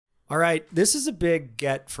All right. This is a big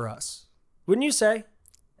get for us. Wouldn't you say?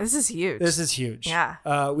 This is huge. This is huge.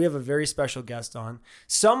 Yeah. We have a very special guest on.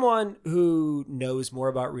 Someone who knows more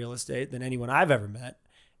about real estate than anyone I've ever met.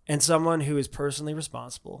 And someone who is personally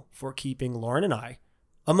responsible for keeping Lauren and I,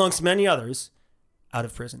 amongst many others, out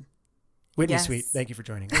of prison. Whitney Sweet, thank you for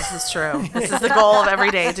joining us. This is true. This is the goal of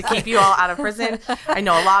every day, to keep you all out of prison. I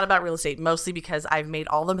know a lot about real estate, mostly because I've made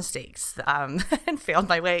all the mistakes and failed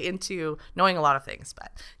my way into knowing a lot of things.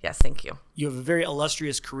 But yes, thank you. You have a very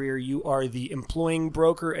illustrious career. You are the employing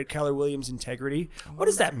broker at Keller Williams Integrity. What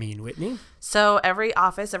does that mean, Whitney? So every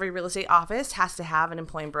real estate office has to have an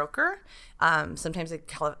employing broker. Sometimes they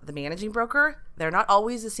call it the managing broker. They're not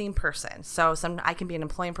always the same person. So I can be an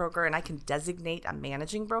employing broker and I can designate a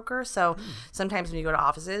managing broker. So sometimes when you go to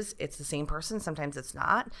offices, it's the same person. Sometimes it's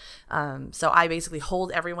not. So I basically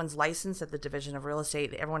hold everyone's license at the Division of Real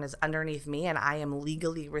Estate. Everyone is underneath me, and I am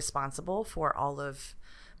legally responsible for all of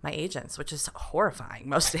my agents, which is horrifying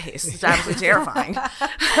most days. It's absolutely terrifying.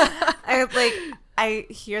 I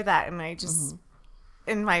hear that and I just,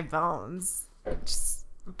 in my bones, just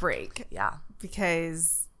break. Yeah.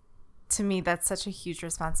 Because to me, that's such a huge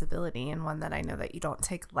responsibility, and one that I know that you don't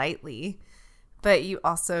take lightly, but you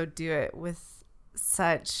also do it with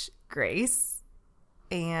such grace.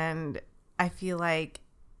 And I feel like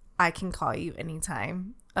I can call you any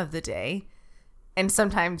time of the day. And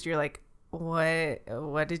sometimes you're like,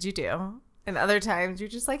 what did you do? And other times you're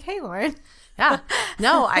just like, hey, Lauren. Yeah.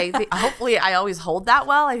 No, hopefully I always hold that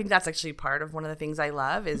well. I think that's actually part of one of the things I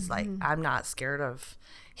love is like, I'm not scared of.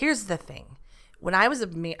 Here's the thing. When I was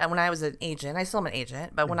an agent, I still am an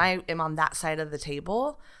agent, but when I am on that side of the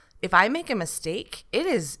table, if I make a mistake, it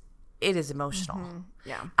is emotional.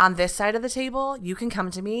 Yeah. On this side of the table, you can come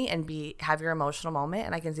to me and have your emotional moment,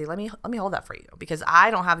 and I can say, let me hold that for you, because I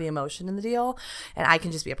don't have the emotion in the deal, and I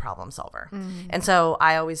can just be a problem solver. And so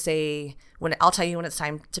I always say, I'll tell you when it's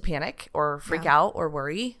time to panic or freak out or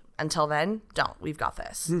worry. Until then, don't. We've got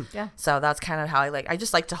this. Yeah. So that's kind of how I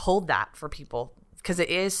just like to hold that for people, because it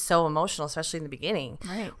is so emotional, especially in the beginning,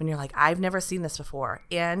 right? When you're like, I've never seen this before,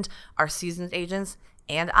 and our seasoned agents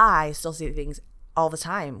and I still see things all the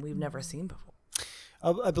time we've never seen before.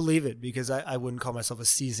 I believe it, because I wouldn't call myself a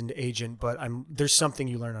seasoned agent, but there's something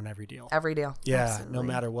you learn on every deal. Every deal. Yeah, Absolutely. No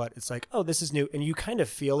matter what. It's like, oh, this is new. And you kind of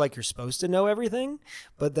feel like you're supposed to know everything,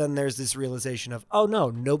 but then there's this realization of, oh, no,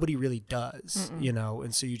 nobody really does,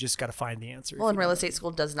 and so you just got to find the answer. Well, and real estate school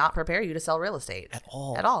does not prepare you to sell real estate. At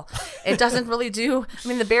all. It doesn't really do. I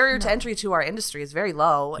mean, the barrier to entry to our industry is very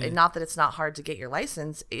low. Yeah. And not that it's not hard to get your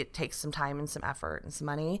license. It takes some time and some effort and some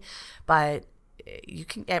money, but you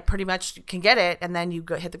can pretty much can get it, and then you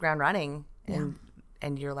go hit the ground running,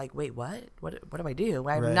 and you're like, wait, what do I do?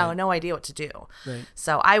 I have no idea what to do. Right.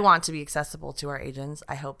 So I want to be accessible to our agents.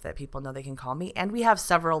 I hope that people know they can call me, and we have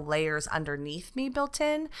several layers underneath me built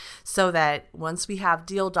in, so that once we have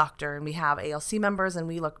Deal Doctor and we have ALC members, and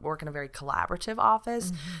we work in a very collaborative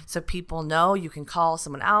office, so people know you can call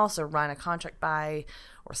someone else or run a contract by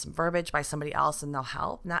or some verbiage by somebody else, and they'll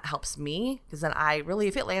help. And that helps me, because then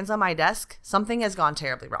if it lands on my desk, something has gone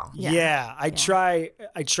terribly wrong. Yeah. I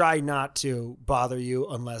try not to bother you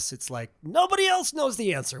unless it's like, nobody else knows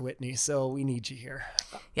the answer, Whitney, so we need you here.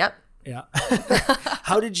 Yep. Yeah.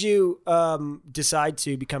 How did you decide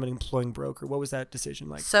to become an employing broker? What was that decision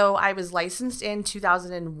like? So I was licensed in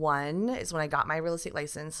 2001 is when I got my real estate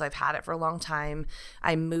license. So I've had it for a long time.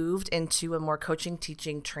 I moved into a more coaching,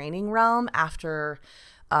 teaching, training realm after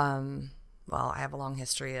I have a long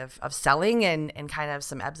history of selling and kind of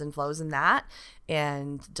some ebbs and flows in that,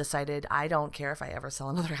 and decided I don't care if I ever sell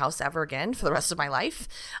another house ever again for the rest of my life.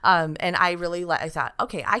 And I thought,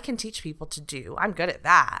 okay, I can teach people I'm good at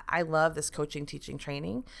that. I love this coaching, teaching,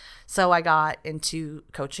 training. So I got into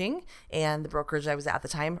coaching, and the brokerage I was at the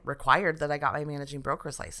time required that I got my managing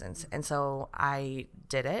broker's license. And so I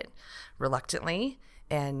did it reluctantly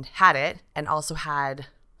and had it, and also had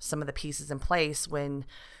some of the pieces in place when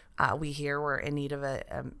we here were in need of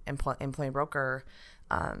an employing broker.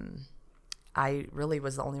 I really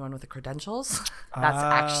was the only one with the credentials. That's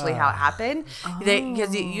actually how it happened.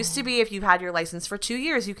 Because it used to be, if you had your license for 2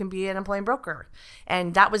 years, you can be an employing broker.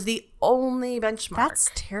 And that was the only benchmark.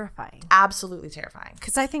 That's terrifying. Absolutely terrifying.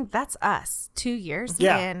 Because I think that's us. 2 years.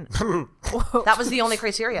 Yeah. And that was the only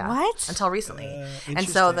criteria. What? Until recently. And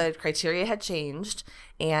so the criteria had changed.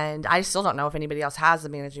 And I still don't know if anybody else has a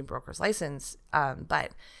managing broker's license.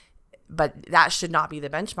 But but that should not be the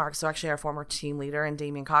benchmark. So actually our former team leader and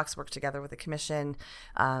Damian Cox worked together with a commission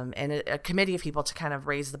and a committee of people to kind of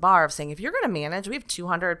raise the bar of saying, if you're going to manage, we have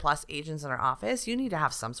 200 plus agents in our office, you need to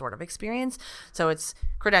have some sort of experience. So it's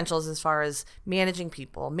credentials as far as managing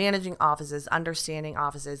people, managing offices, understanding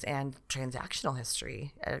offices, and transactional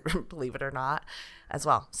history, believe it or not, as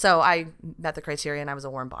well. So I met the criteria and I was a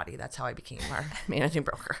warm body. That's how I became our managing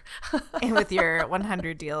broker. And with your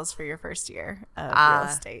 100 deals for your first year of real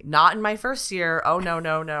estate. Not in my first year. Oh, no.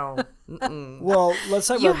 Well, let's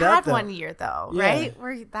talk You about that, had though. 1 year, though, Yeah. right?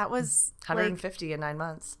 Where that was 150 in 9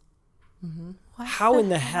 months. How in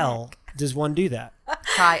the hell does one do that?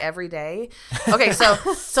 Try every day. Okay, so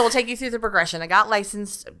we'll take you through the progression. I got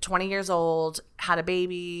licensed, 20 years old, had a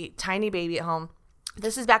baby, tiny baby at home.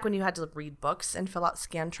 This is back when you had to read books and fill out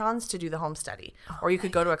Scantrons to do the home study. Or you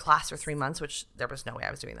could go to a class for 3 months, which there was no way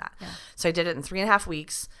I was doing that. Yeah. So I did it in 3.5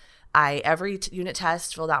 weeks. Every unit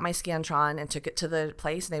test, filled out my Scantron and took it to the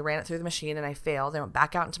place, and they ran it through the machine, and I failed. I went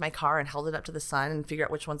back out into my car and held it up to the sun and figured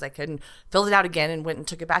out which ones I could, and filled it out again and went and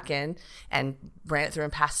took it back in and ran it through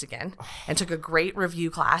and passed again, and took a great review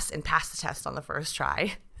class and passed the test on the first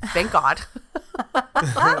try. Thank God.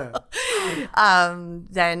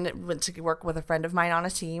 Then went to work with a friend of mine on a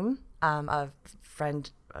team, not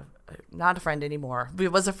a friend anymore. We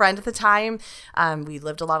was a friend at the time. We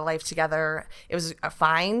lived a lot of life together. It was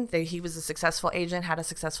fine. He was a successful agent, had a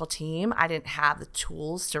successful team. I didn't have the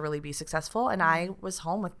tools to really be successful, and I was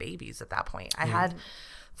home with babies at that point. I had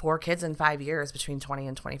 4 kids in 5 years, between 20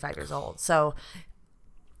 and 25 years old. So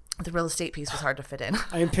the real estate piece was hard to fit in.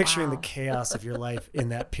 I am picturing the chaos of your life in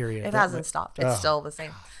that period. It hasn't stopped. It's still the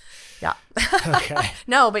same. Yeah. Okay.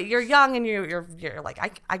 No, but you're young and you're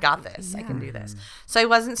like, I got this. I can do this. So I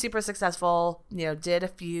wasn't super successful, did a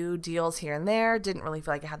few deals here and there. Didn't really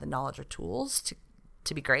feel like I had the knowledge or tools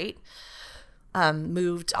to be great.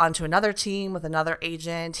 Moved on to another team with another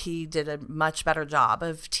agent. He did a much better job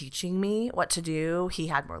of teaching me what to do. He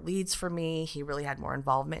had more leads for me. He really had more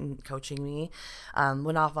involvement in coaching me.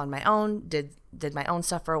 Went off on my own, did my own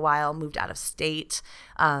stuff for a while, moved out of state.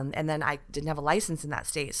 And then I didn't have a license in that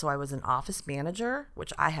state. So I was an office manager,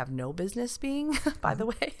 which I have no business being, by the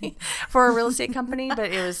way, for a real estate company.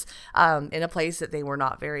 But it was in a place that they were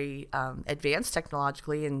not very advanced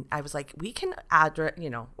technologically. And I was like, we can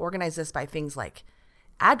organize this by things like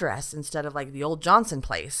address instead of like the old Johnson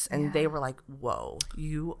place. And they were like, whoa,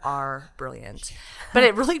 you are brilliant. But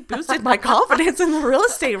it really boosted my confidence in the real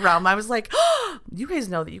estate realm. I was like, oh, you guys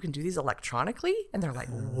know that you can do these electronically? And they're like,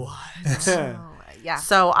 what? Yeah.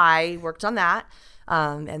 So I worked on that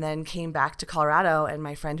and then came back to Colorado, and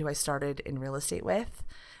my friend who I started in real estate with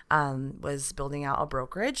was building out a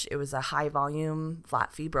brokerage. It was a high volume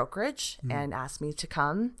flat fee brokerage, and asked me to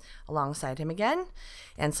come alongside him again.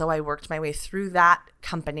 And so I worked my way through that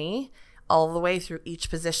company all the way through each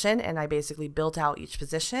position, and I basically built out each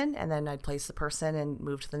position, and then I'd place the person and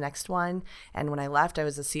move to the next one. And when I left, I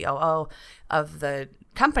was the COO of the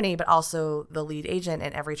company, but also the lead agent,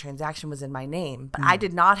 and every transaction was in my name. But I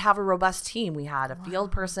did not have a robust team. We had a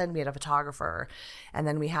field person, we had a photographer, and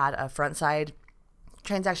then we had a front side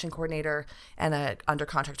transaction coordinator and a under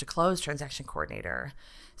contract to close transaction coordinator.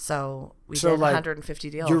 So we did 150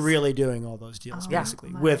 deals. You're really doing all those deals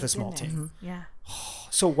basically with a small team. Yeah.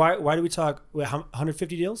 So why do we talk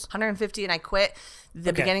 150 deals? 150, and I quit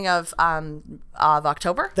the beginning of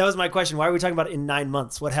October. That was my question. Why are we talking about it in 9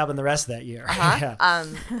 months? What happened the rest of that year?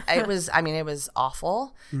 It was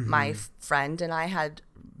awful. My friend and I had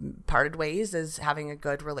parted ways as having a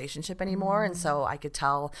good relationship anymore. And so I could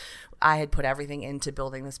tell I had put everything into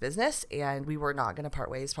building this business, and we were not going to part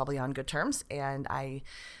ways probably on good terms. And I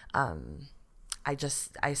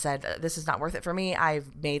said, this is not worth it for me.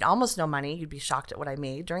 I've made almost no money. You'd be shocked at what I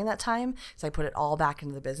made during that time. So I put it all back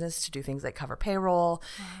into the business to do things like cover payroll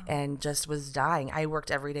and just was dying. I worked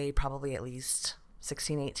every day, probably at least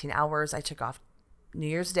 16, 18 hours. I took off New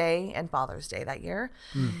Year's Day and Father's Day that year.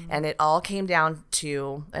 And it all came down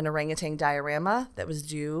to an orangutan diorama that was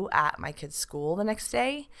due at my kid's school the next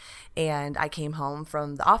day. And I came home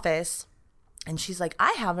from the office, and she's like,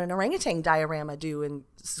 I have an orangutan diorama due in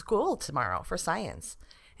school tomorrow for science.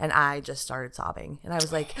 And I just started sobbing. And I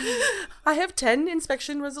was like, I have 10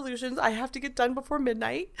 inspection resolutions I have to get done before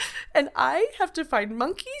midnight. And I have to find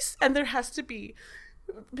monkeys, and there has to be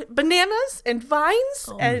bananas and vines.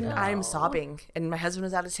 I'm sobbing. And my husband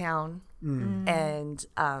was out of town. And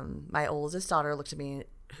my oldest daughter looked at me,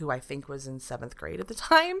 who I think was in 7th grade at the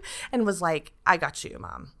time, and was like, I got you,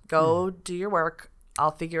 Mom. Go do your work.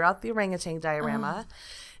 I'll figure out the orangutan diorama.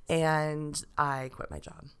 And I quit my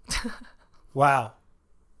job. Wow.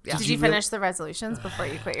 Yeah. Did you finish the resolutions before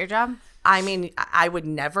you quit your job? I mean, I would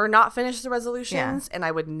never not finish the resolutions, and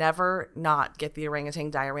I would never not get the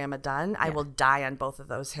orangutan diorama done. I will die on both of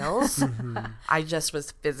those hills. I just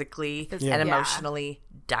was physically and emotionally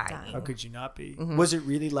dying. How could you not be? Was it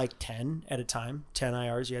really like 10 at a time? 10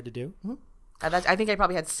 IRs you had to do? I think I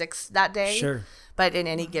probably had 6 that day. Sure. But in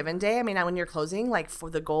any given day, I mean, when you're closing, like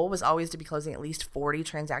for the goal was always to be closing at least 40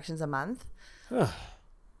 transactions a month.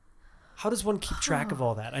 How does one keep track of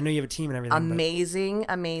all that? I know you have a team and everything.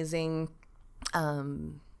 Amazing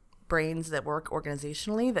brains that work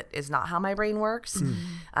organizationally. That is not how my brain works.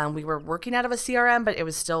 We were working out of a CRM, but it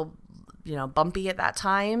was still, bumpy at that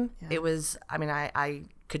time. Yeah. It was, I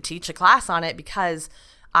could teach a class on it because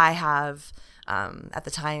I have, at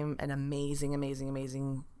the time, an amazing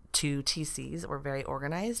 2 TCs that were very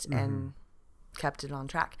organized and kept it on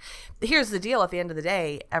track. Here's the deal. At the end of the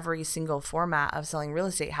day, every single format of selling real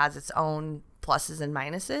estate has its own pluses and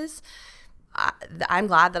minuses. I'm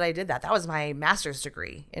glad that I did that. That was my master's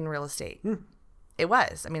degree in real estate. It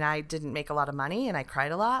was. I didn't make a lot of money and I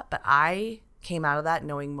cried a lot, but I came out of that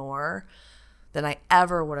knowing more than I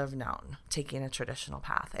ever would have known taking a traditional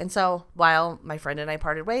path. And so while my friend and I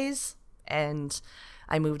parted ways and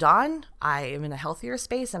I moved on, I am in a healthier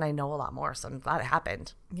space and I know a lot more. So I'm glad it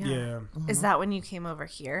happened. Yeah. Is that when you came over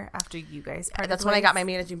here after you guys parted That's ways? when I got my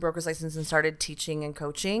managing broker's license and started teaching and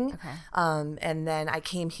coaching. Okay. And then I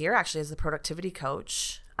came here actually as a productivity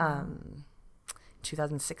coach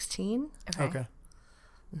 2016. Okay.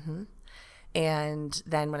 And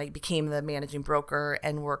then when I became the managing broker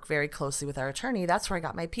and worked very closely with our attorney, that's where I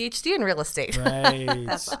got my PhD in real estate. Right.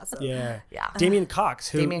 That's awesome. Yeah. Damien Cox.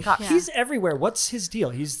 He's Yeah. everywhere. What's his deal?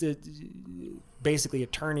 He's the basically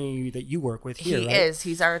attorney that you work with here, He right? is.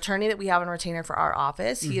 He's our attorney that we have on retainer for our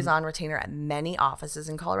office. He is on retainer at many offices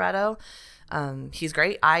in Colorado. He's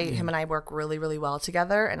great. Him and I work really, really well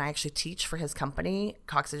together, and I actually teach for his company,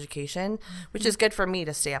 Cox Education, which is good for me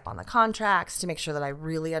to stay up on the contracts, to make sure that I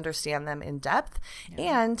really understand them in depth.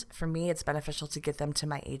 And for me, it's beneficial to get them to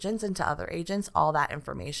my agents and to other agents, all that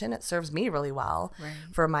information. It serves me really well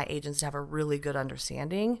for my agents to have a really good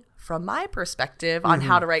understanding from my perspective on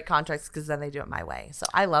how to write contracts, because then they do it my way. So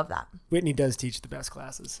I love that. Whitney does teach the best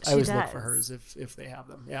classes. I always look for hers if they have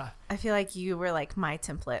them. Yeah. I feel like you were like my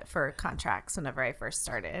template for contracts whenever I first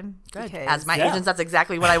started. Good. As my agents, that's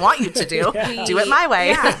exactly what I want you to do. Do it my way.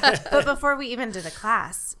 Yeah. But before we even did a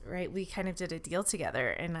class, right, we kind of did a deal together.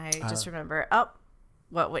 And I just remember,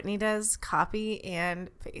 what Whitney does, copy and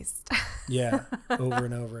paste. Yeah, over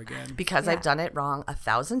and over again. Because I've done it wrong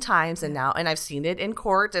 1,000 times, and I've seen it in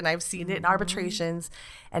court and I've seen it in arbitrations,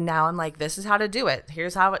 and now I'm like, this is how to do it.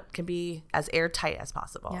 Here's how it can be as airtight as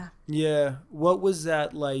possible. Yeah. Yeah. What was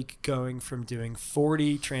that like going from doing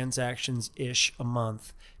 40 transactions-ish a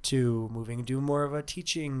month to moving into more of a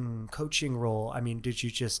teaching, coaching role? Did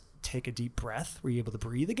you just take a deep breath? Were you able to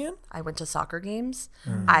breathe again? I went to soccer games.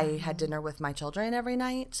 I had dinner with my children every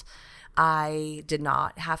night. I did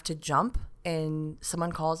not have to jump, and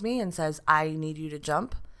someone calls me and says, I need you to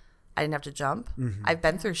jump. I didn't have to jump. I've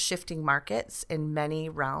been through shifting markets in many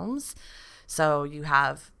realms. So you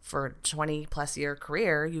have, for a 20 plus year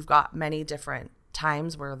career, you've got many different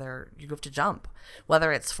times where you have to jump,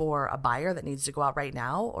 whether it's for a buyer that needs to go out right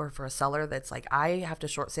now or for a seller that's like, I have to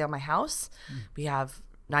short sale my house. We have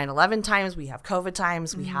 9/11 times, we have COVID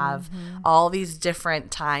times, we have all these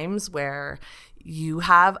different times where you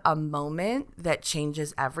have a moment that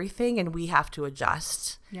changes everything, and we have to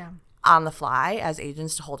adjust on the fly as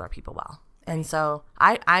agents to hold our people well. And so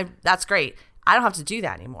I that's great. I don't have to do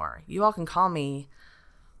that anymore. You all can call me.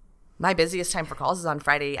 My busiest time for calls is on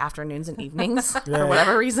Friday afternoons and evenings for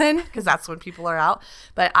whatever reason, because that's when people are out.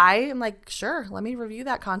 But I am like, sure, let me review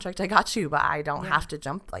that contract. I got you, but I don't have to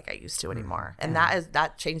jump like I used to anymore. And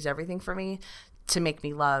that changed everything for me to make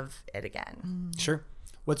me love it again. Sure.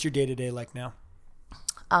 What's your day-to-day like now?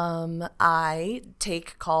 I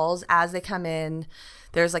take calls as they come in.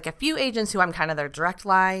 There's like a few agents who I'm kind of their direct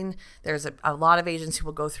line. There's a lot of agents who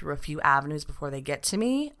will go through a few avenues before they get to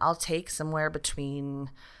me. I'll take somewhere between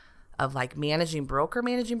of like managing broker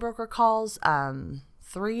calls,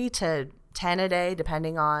 3 to 10 a day,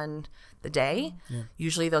 depending on the day.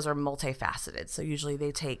 Usually those are multifaceted. So usually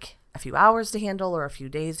they take a few hours to handle, or a few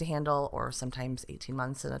days to handle, or sometimes 18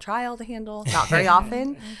 months in a trial to handle. Not very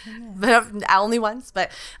often, but only once. But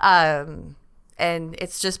and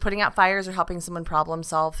it's just putting out fires or helping someone problem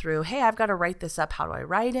solve through, hey, I've got to write this up. How do I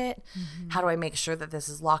write it? How do I make sure that this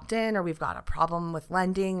is locked in, or we've got a problem with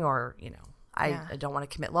lending, or I don't want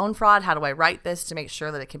to commit loan fraud. How do I write this to make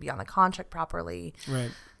sure that it can be on the contract properly?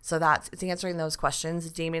 Right. So it's answering those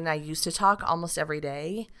questions. Damien and I used to talk almost every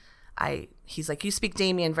day. he's like, you speak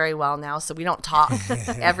Damien very well now, so we don't talk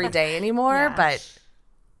every day anymore, Yeah. but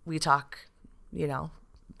we talk,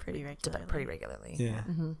 Pretty regularly. pretty regularly. Yeah.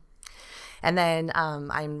 And then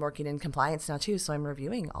I'm working in compliance now too, so I'm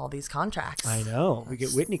reviewing all these contracts. I know. We get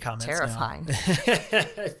Whitney comments now. Terrifying.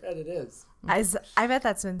 I bet it is. I bet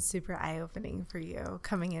that's been super eye-opening for you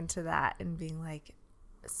coming into that and being like,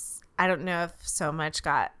 I don't know if so much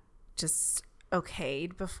got just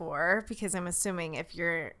okayed before, because I'm assuming if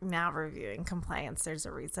you're now reviewing compliance, there's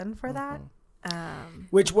a reason for that.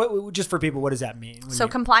 Just for people, what does that mean? So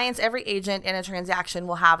compliance, every agent in a transaction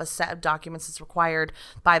will have a set of documents that's required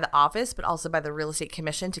by the office, but also by the real estate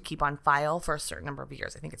commission to keep on file for a certain number of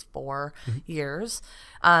years. I think it's 4 years.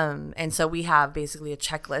 And so we have basically a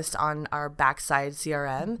checklist on our backside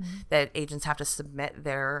CRM that agents have to submit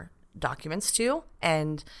their documents to.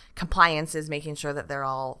 And compliance is making sure that they're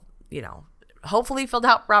all, hopefully filled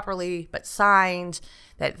out properly, but signed,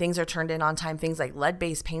 that things are turned in on time, things like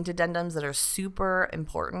lead-based paint addendums that are super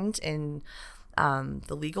important in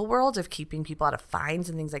the legal world of keeping people out of fines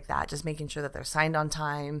and things like that, just making sure that they're signed on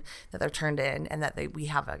time, that they're turned in, and that we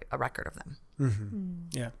have a record of them.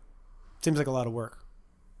 Yeah. Seems like a lot of work.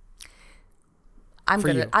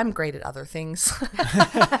 I'm great at other things.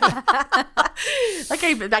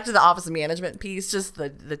 Back to the office management piece, just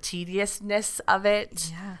the tediousness of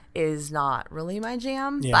it is not really my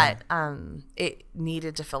jam, but it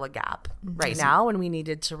needed to fill a gap right now, and we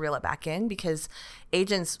needed to reel it back in because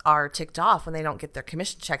agents are ticked off when they don't get their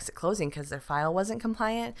commission checks at closing because their file wasn't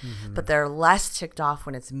compliant, but they're less ticked off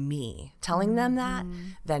when it's me telling them that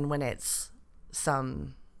than when it's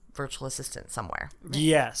some virtual assistant somewhere.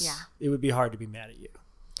 Yes. Yeah. It would be hard to be mad at you.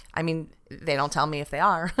 I mean, they don't tell me if they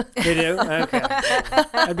are. They do? Okay.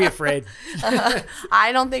 I'd be afraid.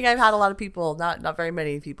 I don't think I've had a lot of people, not very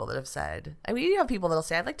many people that have said, I mean, you have people that'll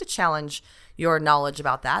say, I'd like to challenge your knowledge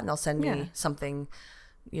about that. And they'll send me something,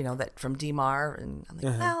 that from DMAR. And I'm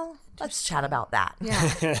like, well, let's chat about that.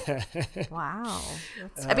 Yeah. Wow.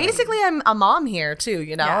 Basically, I'm a mom here too,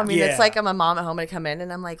 I mean, Yeah. it's like I'm a mom at home and I come in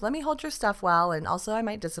and I'm like, let me hold your stuff well. And also I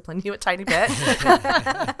might discipline you a tiny bit.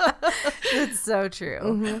 It's so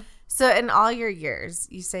true. So in all your years,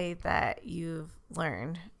 you say that you've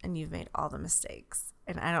learned and you've made all the mistakes.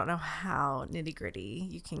 And I don't know how nitty gritty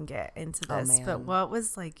you can get into this, but what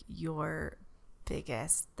was like your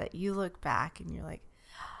biggest that you look back and you're like,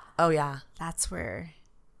 Oh yeah. that's where...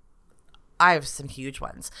 I have some huge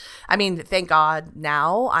ones. I mean, thank God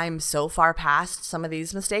now I'm so far past some of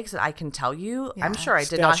these mistakes that I can tell you. I'm sure I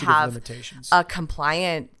did not Statute of have limitations. a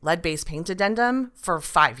compliant lead-based paint addendum for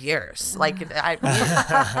 5 years. Like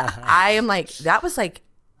I am like, that was like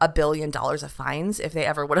 $1 billion of fines if they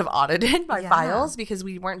ever would have audited my files because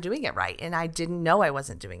we weren't doing it right. And I didn't know I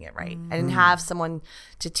wasn't doing it right. I didn't have someone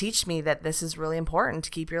to teach me that this is really important to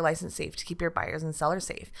keep your license safe, to keep your buyers and sellers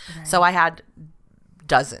safe. Right. So I had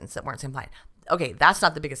dozens that weren't compliant. Okay, that's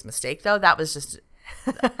not the biggest mistake though. That was just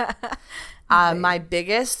my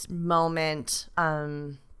biggest moment.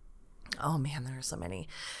 Oh man, there are so many.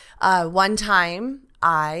 One time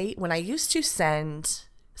when I used to send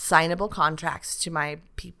signable contracts to my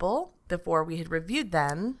people before we had reviewed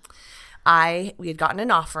them, we had gotten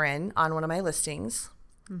an offer in on one of my listings,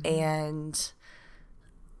 and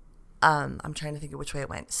I'm trying to think of which way it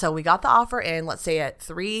went. So we got the offer in, let's say at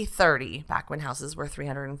 $330, back when houses were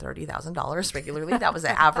 $330,000 regularly. That was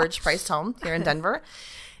an average priced home here in Denver.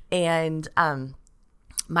 And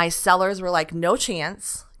my sellers were like, no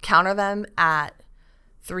chance, counter them at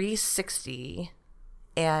 $360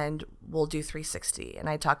 and we'll do $360. And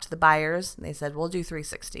I talked to the buyers and they said, we'll do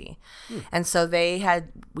 $360. And so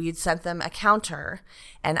we'd sent them a counter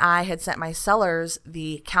and I had sent my sellers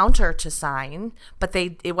the counter to sign, but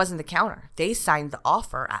it wasn't the counter. They signed the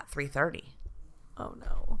offer at $330. Oh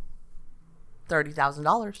no.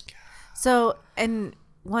 $30,000. So, and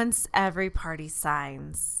once every party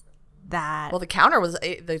signs that... Well, the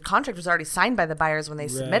contract was already signed by the buyers when they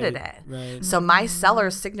submitted it. Right. So my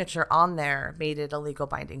seller's signature on there made it a legal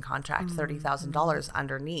binding contract, $30,000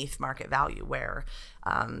 underneath market value where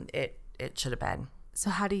it should have been. So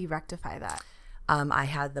how do you rectify that? I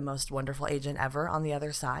had the most wonderful agent ever on the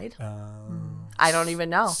other side. I don't even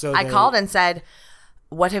know. So I called and said,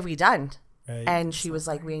 what have we done? Right. And she was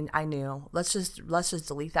like, I knew. Let's just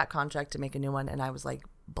delete that contract and make a new one. And I was like,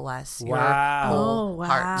 bless your whole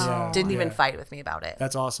heart. Wow. Didn't even fight with me about it.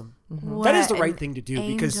 That's awesome. What That is the right an thing to do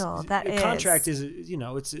angel because that a contract is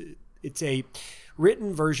it's a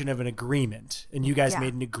written version of an agreement, and you guys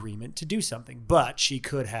made an agreement to do something. But she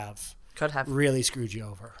could have could have really screwed you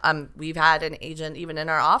over. We've had an agent even in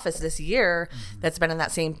our office this year that's been in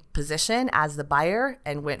that same position as the buyer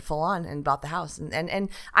and went full on and bought the house. And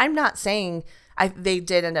I'm not saying they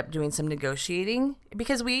did end up doing some negotiating,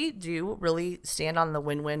 because we do really stand on the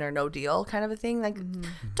win-win or no deal kind of a thing. Like,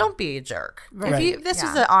 don't be a jerk. Right. If this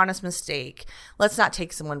is an honest mistake, let's not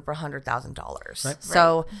take someone for $100,000. Right.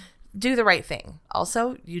 So do the right thing.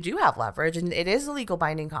 Also, you do have leverage, and it is a legal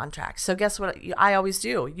binding contract. So guess what I always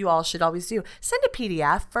do? You all should always do. Send a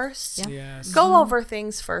PDF first. Yeah. Yes. Go over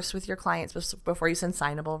things first with your clients before you send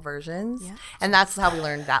signable versions. Yeah. And that's how we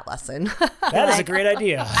learned that lesson. That is a great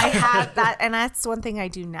idea. I have that, and that's one thing I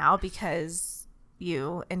do now, because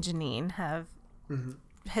you and Janine have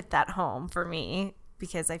hit that home for me,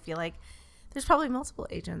 because I feel like there's probably multiple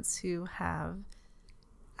agents who have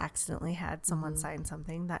accidentally had someone sign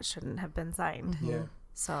something that shouldn't have been signed. Yeah.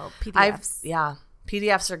 So PDFs.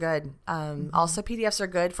 PDFs are good. Also, PDFs are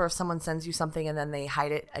good for if someone sends you something and then they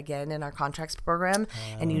hide it again in our contracts program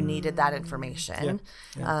and you needed that information.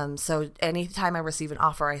 Yeah. So anytime I receive an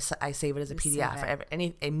offer, I save it as a PDF.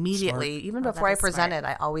 Immediately, even before I present it,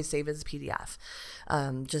 I always save it as a PDF.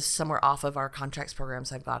 Just somewhere off of our contracts program,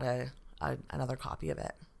 so I've got another copy of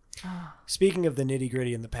it. Speaking of the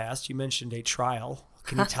nitty-gritty in the past, you mentioned a trial.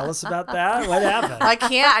 Can you tell us about that? What happened? I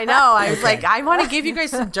can't. I know. I was like, I want to give you guys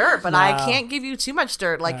some dirt, but I can't give you too much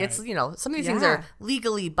dirt. Like, it's, some of these things are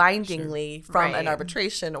legally, bindingly from an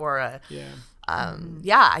arbitration or a.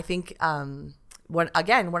 I think one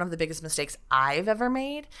of the biggest mistakes I've ever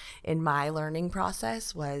made in my learning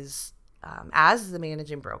process was, as the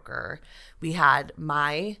managing broker, we had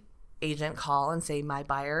my agent call and say, my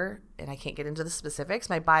buyer, and I can't get into the specifics,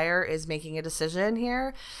 my buyer is making a decision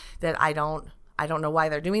here that I don't know why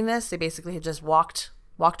they're doing this. They basically had just walked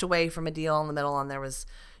away from a deal in the middle, and there was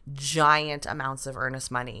giant amounts of earnest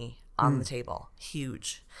money on the table,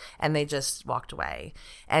 huge, and they just walked away.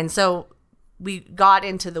 And so we got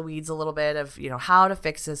into the weeds a little bit of, how to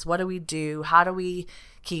fix this. What do we do? How do we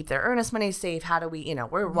keep their earnest money safe? How do we,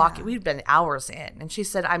 we've been hours in. And she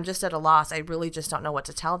said, I'm just at a loss. I really just don't know what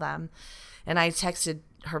to tell them. And I texted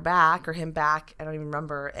her back, or him back, I don't even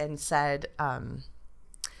remember, and said,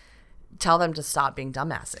 tell them to stop being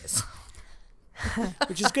dumbasses.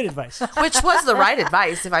 Which is good advice. Which was the right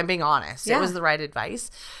advice, if I'm being honest. Yeah. It was the right advice.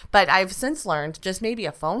 But I've since learned just maybe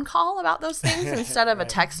a phone call about those things instead of a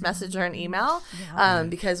text message or an email,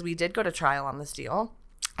 because we did go to trial on this deal.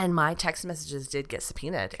 And my text messages did get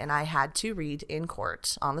subpoenaed. And I had to read in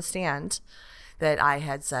court on the stand that I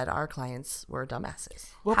had said our clients were dumbasses.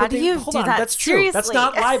 Well, How do you hold do on, that? that's Seriously? true. That's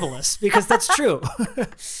not libelous, because that's true.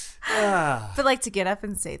 But like, to get up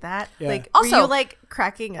and say that, like, also, were you like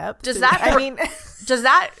cracking up?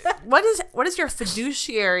 What is your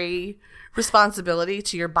fiduciary responsibility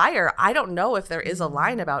to your buyer? I don't know if there is a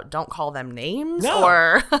line about don't call them names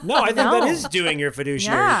or. No, I think that is doing your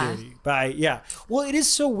fiduciary duty. Well, it is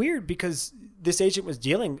so weird, because this agent was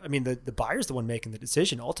dealing, the buyer's the one making the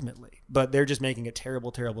decision ultimately, but they're just making a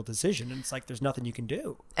terrible, terrible decision. And it's like, there's nothing you can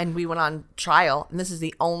do. And we went on trial, and this is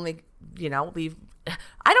the only,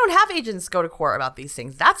 I don't have agents go to court about these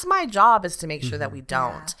things. That's my job, is to make sure that we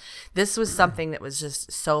don't. Yeah. This was something that was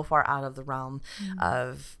just so far out of the realm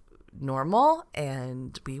of normal,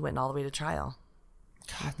 and we went all the way to trial.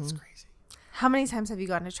 God, that's crazy. How many times have you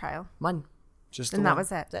gone to trial? One. That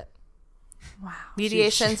was it. That's it. Wow.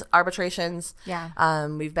 Mediations, arbitrations. Yeah.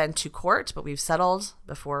 We've been to court, but we've settled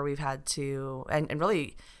before we've had to, and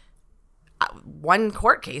really one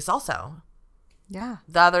court case also. Yeah.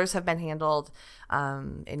 The others have been handled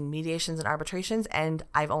in mediations and arbitrations, and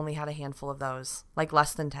I've only had a handful of those, like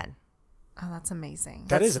less than 10. Oh, that's amazing.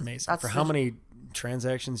 That is amazing. For how many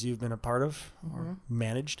transactions you've been a part of or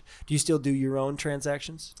managed. Do you still do your own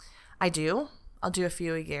transactions? I do. I'll do a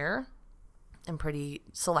few a year. I'm pretty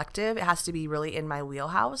selective. It has to be really in my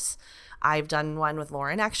wheelhouse. I've done one with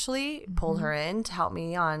Lauren, actually, pulled her in to help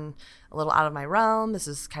me on a little out of my realm. This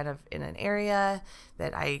is kind of in an area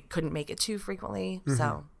that I couldn't make it to frequently.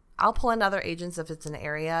 So I'll pull in other agents if it's an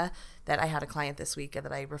area that I had a client this week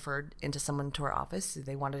that I referred into someone to our office.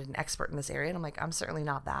 They wanted an expert in this area. And I'm like, I'm certainly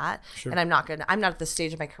not that. Sure. And I'm not at the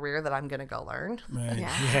stage of my career that I'm going to go learn. Right.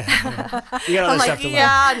 Yeah. You got other stuff to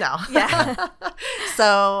learn. No. Yeah.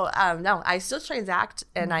 So, no, I still transact,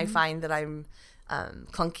 and I find that I'm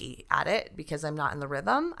clunky at it because I'm not in the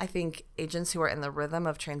rhythm. I think agents who are in the rhythm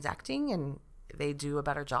of transacting, and they do a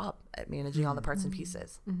better job at managing all the parts and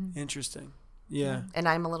pieces. Interesting. Yeah. And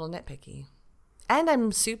I'm a little nitpicky. And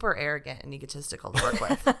I'm super arrogant and egotistical to work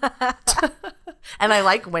with. And I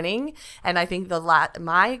like winning. And I think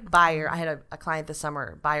my buyer, I had a client this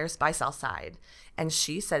summer, buy sell side. And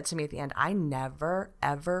she said to me at the end, I never,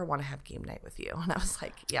 ever want to have game night with you. And I was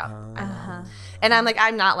like, yeah. And I'm like,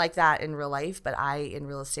 I'm not like that in real life, but in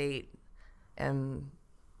real estate,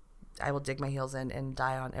 I will dig my heels in and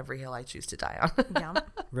die on every hill I choose to die on. Yeah.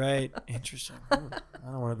 Right. Interesting. I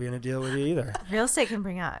don't want to be in a deal with you either. Real estate can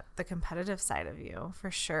bring out the competitive side of you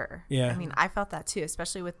for sure. Yeah. I mean, I felt that too,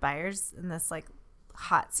 especially with buyers in this like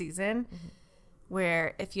hot season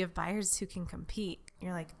where if you have buyers who can compete,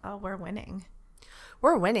 you're like, oh, we're winning.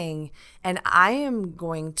 We're winning, and I am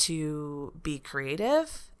going to be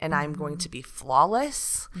creative, and I'm going to be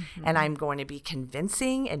flawless, and I'm going to be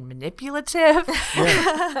convincing and manipulative.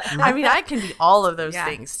 I mean, I can be all of those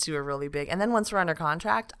things to a really big. And then once we're under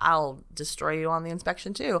contract, I'll destroy you on the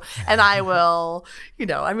inspection too, and I will,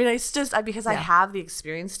 I mean, it's just because I have the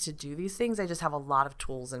experience to do these things. I just have a lot of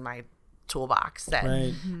tools in my toolbox that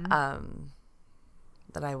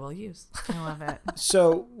that I will use. I love it.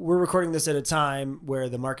 So we're recording this at a time where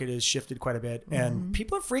the market has shifted quite a bit and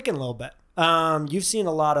people are freaking a little bit. You've seen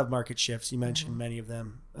a lot of market shifts. You mentioned many of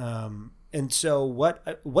them. And so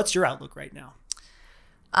what's your outlook right now?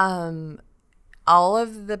 All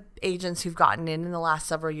of the agents who've gotten in the last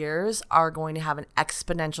several years are going to have an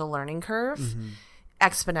exponential learning curve.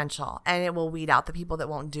 Exponential, and it will weed out the people that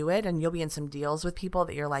won't do it, and you'll be in some deals with people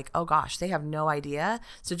that you're like, oh gosh, they have no idea,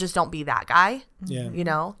 so just don't be that guy.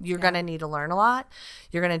 You're gonna need to learn a lot.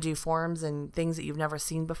 You're gonna do forms and things that you've never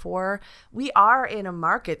seen before. We are in a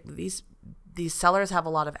market, these sellers have a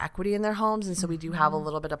lot of equity in their homes, and so we do have a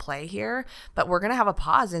little bit of play here, but we're gonna have a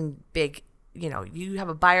pause in big. You have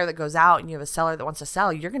a buyer that goes out and you have a seller that wants to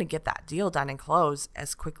sell, you're going to get that deal done and close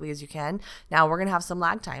as quickly as you can. Now we're going to have some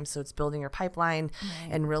lag time. So it's building your pipeline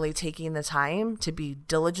and really taking the time to be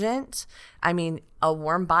diligent. I mean, a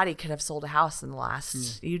warm body could have sold a house in the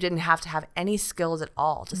last, you didn't have to have any skills at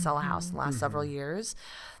all to sell a house in the last several years.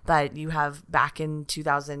 But you have back in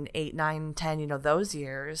 2008, 9, 10, those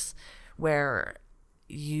years where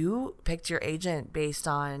you picked your agent based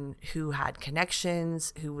on who had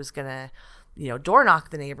connections, who was going to door knock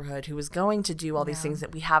the neighborhood, who was going to do all these things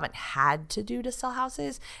that we haven't had to do to sell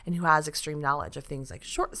houses, and who has extreme knowledge of things like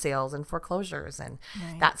short sales and foreclosures. And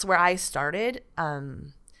that's where I started.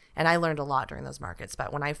 And I learned a lot during those markets.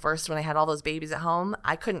 But when I had all those babies at home,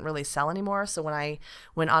 I couldn't really sell anymore. So when I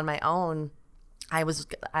went on my own, I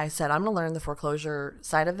said, I'm going to learn the foreclosure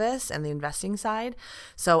side of this and the investing side.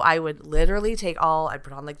 So I would literally I'd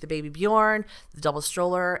put on like the baby Bjorn, the double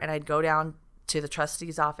stroller, and I'd go down to the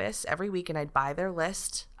trustee's office every week and I'd buy their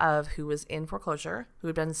list of who was in foreclosure, who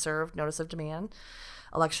had been served notice of demand,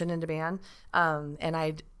 election in demand. And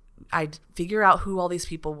I'd figure out who all these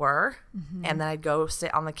people were. And then I'd go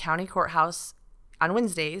sit on the county courthouse on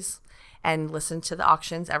Wednesdays and listen to the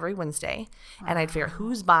auctions every Wednesday. And I'd figure out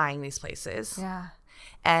who's buying these places. Yeah.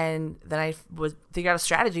 And then I would figure out a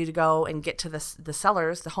strategy to go and get to the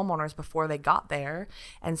sellers, the homeowners, before they got there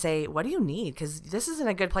and say, what do you need? Because this isn't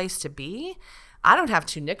a good place to be. I don't have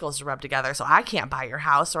 2 nickels to rub together, so I can't buy your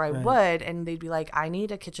house, or I would. And they'd be like, I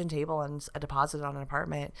need a kitchen table and a deposit on an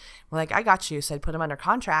apartment. We're like, I got you. So I'd put them under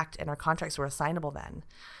contract, and our contracts were assignable then.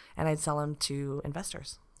 And I'd sell them to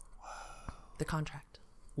investors. Wow. The contract.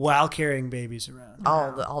 While carrying babies around.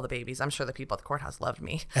 All the babies. I'm sure the people at the courthouse loved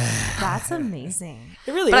me. That's amazing.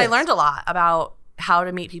 It really is. But is. I learned a lot about how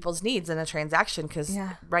to meet people's needs in a transaction, because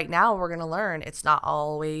right now we're going to learn it's not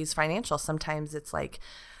always financial. Sometimes it's like,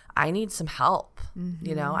 I need some help.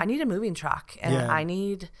 I need a moving truck, and I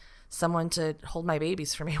need someone to hold my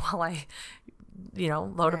babies for me while I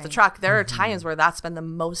load up the truck. There are times where that's been the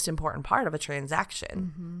most important part of a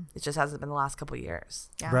transaction. It just hasn't been the last couple of years.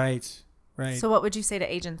 Yeah. Right. So what would you say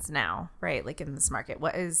to agents now, right? Like in this market,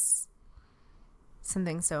 what is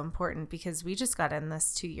something so important? Because we just got in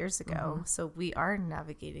this 2 years ago. So we are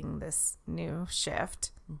navigating this new shift,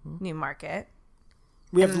 new market.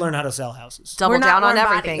 We have to learn how to sell houses. Double down on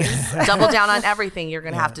everything. Double down on everything. You're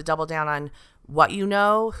going to have to double down on what you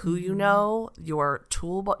know, who you know, your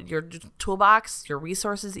toolbox, your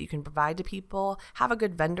resources that you can provide to people. Have a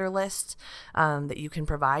good vendor list that you can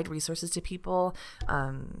provide resources to people.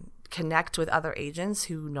 Connect with other agents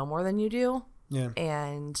who know more than you do.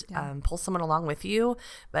 And pull someone along with you,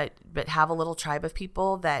 but have a little tribe of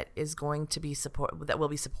people that is going to be that will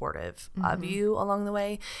be supportive of you along the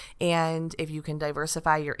way. And if you can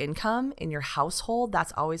diversify your income in your household,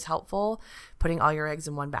 that's always helpful. Putting all your eggs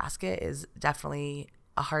in one basket is definitely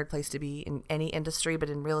a hard place to be in any industry, but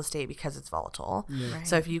in real estate because it's volatile.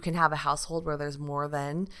 So if you can have a household where there's more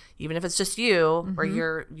than, even if it's just you,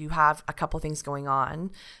 where you have a couple things going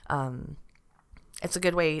on, it's a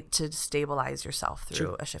good way to stabilize yourself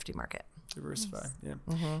through a shifty market. Diversify. Nice.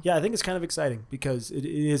 Yeah. Yeah, I think it's kind of exciting because it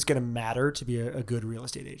is going to matter to be a good real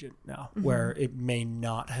estate agent now, where it may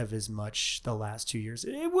not have as much the last 2 years.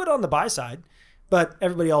 It would on the buy side, but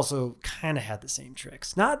everybody also kind of had the same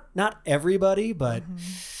tricks. Not everybody, but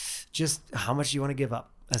just how much you want to give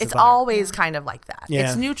up. It's always kind of like that. Yeah.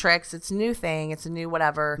 It's new tricks. It's new thing. It's a new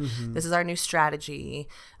whatever. This is our new strategy.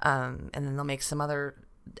 And then they'll make some other,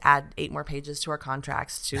 add 8 more pages to our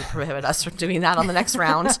contracts to prohibit us from doing that on the next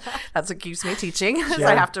round. That's what keeps me teaching. So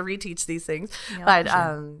I have to reteach these things. Yeah, but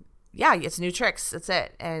yeah, it's new tricks. That's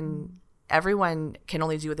it. And everyone can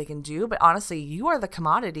only do what they can do. But honestly, you are the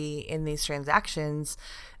commodity in these transactions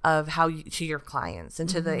of how you, to your clients and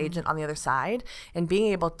to the agent on the other side, and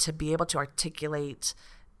being able to articulate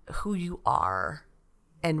who you are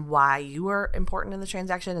and why you are important in the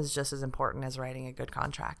transaction is just as important as writing a good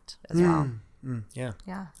contract as well. Yeah.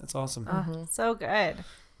 Yeah. That's awesome. So good.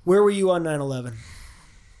 Where were you on 9/11?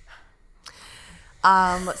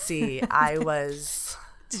 Let's see. I was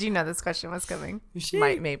Did you know this question was coming?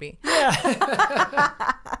 maybe. Yeah.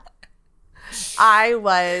 I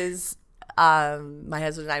was my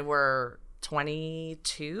husband and I were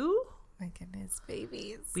 22. My goodness,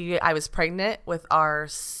 babies. I was pregnant with our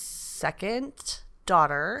second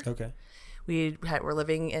daughter. Okay. We're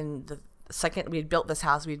living in the second. We had built this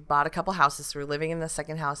house. We'd bought a couple houses. So we were living in the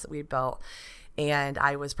second house that we had built, and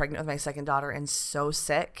I was pregnant with my second daughter and so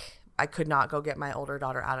sick I could not go get my older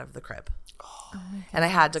daughter out of the crib. And I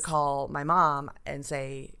had to call my mom and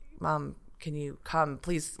say, "Mom, can you come,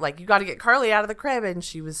 please? Like, you got to get Carly out of the crib." And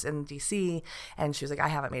she was in DC, and she was like, "I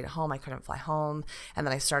haven't made it home. I couldn't fly home." And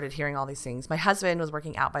then I started hearing all these things. My husband was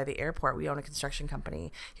working out by the airport. We own a construction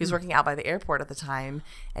company. He was working out by the airport at the time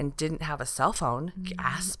and didn't have a cell phone.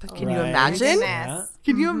 Gasp. Can you Right. imagine? Yeah.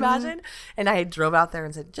 Can you imagine? And I drove out there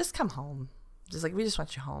and said, "Just come home. Just like, we just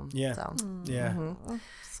want you home." Yeah. So, Yeah.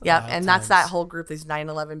 yeah. bad And that's that times. whole group, these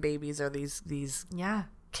 9/11 babies, or these Yeah.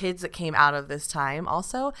 kids that came out of this time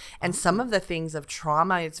also. And some of the things of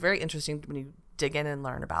trauma, it's very interesting when you dig in and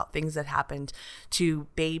learn about things that happened to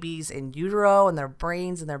babies in utero and their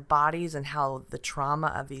brains and their bodies, and how the trauma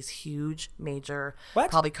of these huge major What?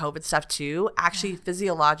 probably COVID stuff too actually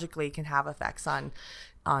physiologically can have effects on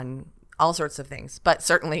all sorts of things. But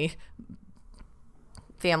certainly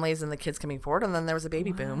families and the kids coming forward, and then there was a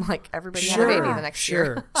baby boom. Like, everybody had a baby the next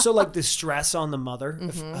year. So like the stress on the mother.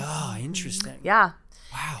 Interesting. Yeah.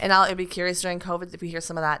 Wow. And I'd be curious during COVID if you hear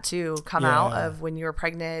some of that too come out Yeah. of when you were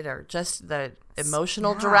pregnant, or just the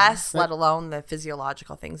emotional duress, let alone the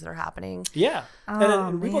physiological things that are happening. Yeah.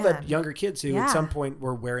 And we both man. had younger kids who Yeah. at some point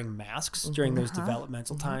were wearing masks during those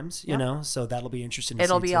developmental times, you know, so that'll be interesting to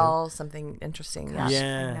It'll see be too. all something interesting. Yeah.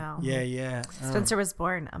 Yeah. I know. Yeah. Spencer was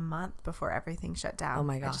born a month before everything shut down. Oh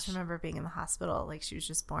my I just gosh. remember being in the hospital, like she was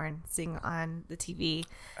just born, seeing on the TV,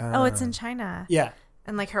 oh, it's in China. Yeah.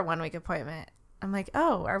 And like her 1 week appointment, I'm like,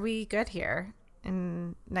 oh, are we good here?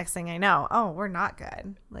 And next thing I know, oh, we're not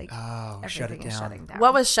good. Like, Oh, shut it everything is down. shutting down.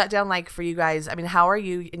 What was shut down like for you guys? I mean, how are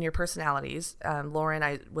you in your personalities? Lauren,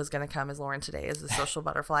 I was going to come as Lauren today as the social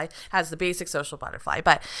butterfly, as the basic social butterfly.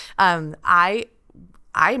 But I'm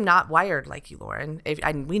not wired like you, Lauren.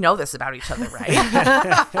 We know this about each other, right?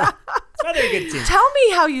 It's rather a good team. Tell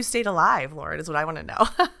me how you stayed alive, Lauren, is what I want to know.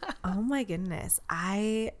 Oh my goodness.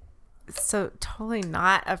 So totally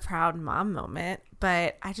not a proud mom moment,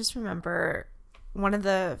 but I just remember one of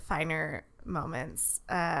the finer moments.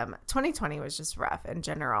 2020 was just rough in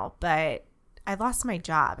general, but I lost my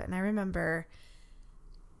job, and I remember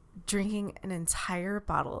drinking an entire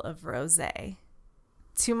bottle of rosé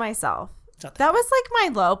to myself. That was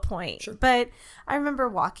like my low point. Sure. But I remember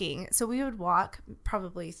walking. So we would walk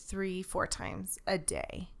probably 3-4 times a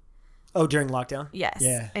day. Oh, during lockdown? Yes.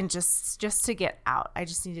 Yeah. And just to get out. I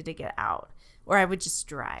just needed to get out. Or I would just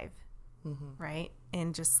drive, right?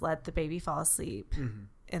 And just let the baby fall asleep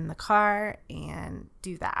in the car and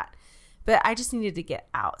do that. But I just needed to get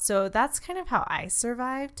out. So that's kind of how I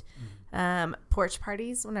survived. Porch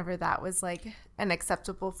parties, whenever that was like an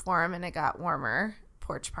acceptable form and it got warmer.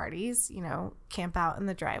 Porch parties, camp out in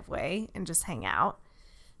the driveway and just hang out.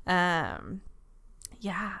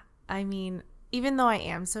 Yeah. I mean, even though I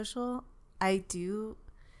am social, I do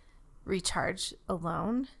recharge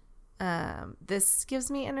alone. This gives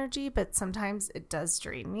me energy, but sometimes it does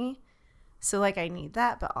drain me. So like I need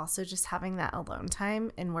that, but also just having that alone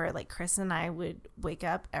time, and where like Chris and I would wake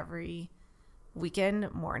up every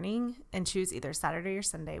weekend morning and choose either Saturday or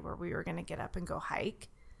Sunday where we were going to get up and go hike.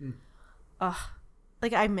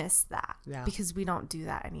 Like I miss that because we don't do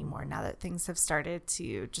that anymore now that things have started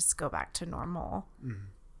to just go back to normal.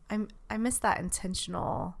 I miss that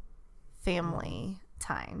intentional family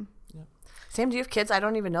time. Sam, do you have kids? I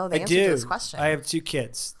don't even know the answer to this question. I have 2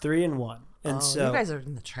 kids, 3 and 1. And so you guys are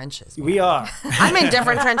in the trenches. Man. we are. I'm in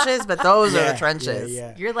different trenches, but those are the trenches.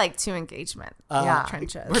 Yeah. You're like 2 engagement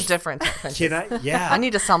trenches. We're different trenches. Can I? Yeah. I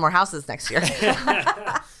need to sell more houses next year.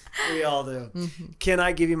 We all do. Can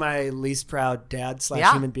I give you my least proud dad /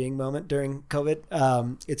 human being moment during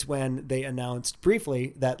COVID? It's when they announced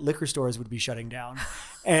briefly that liquor stores would be shutting down.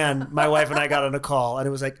 And my wife and I got on a call, and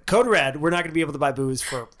it was like, code red, we're not going to be able to buy booze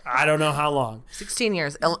for I don't know how long. 16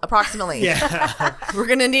 years, approximately. Yeah. We're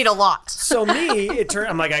going to need a lot. So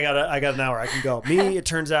I'm like, I got an hour, I can go. It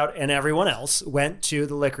turns out, and everyone else went to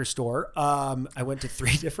the liquor store. I went to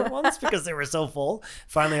 3 different ones because they were so full.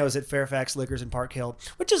 Finally, I was at Fairfax Liquors in Park Hill,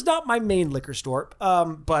 which is not my main liquor store.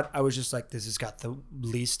 But I was just like, this has got the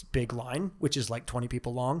least big line, which is like 20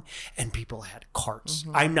 people long. And people had carts.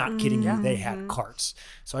 I'm not kidding you. They had carts.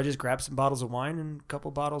 So I just grabbed some bottles of wine and a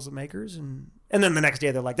couple bottles of Makers, and then the next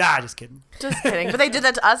day they're like, just kidding. Just kidding. But they did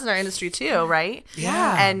that to us in our industry too, right?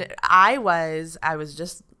 Yeah. And I was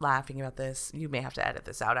just laughing about this. You may have to edit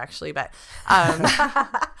this out actually, but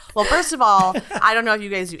well, first of all, I don't know if you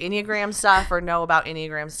guys do Enneagram stuff or know about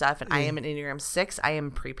Enneagram stuff, and I am an Enneagram 6. I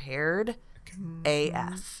am prepared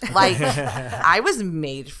AF. Like, I was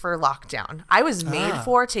made for lockdown. I was made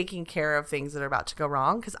for taking care of things that are about to go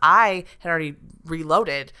wrong, because I had already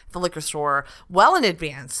reloaded the liquor store well in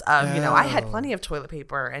advance of, I had plenty of toilet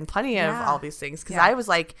paper and plenty of all these things, because I was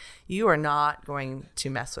like, you are not going to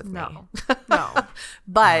mess with me. No.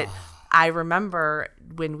 But I remember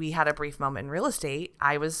when we had a brief moment in real estate,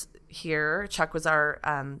 I was here. Chuck was our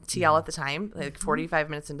TL at the time, like 45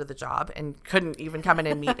 minutes into the job, and couldn't even come in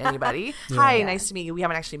and meet anybody. Hi, nice to meet you. We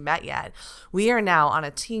haven't actually met yet. We are now on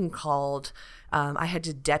a team called, I had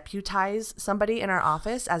to deputize somebody in our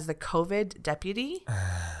office as the COVID deputy.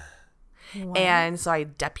 Wow. And so I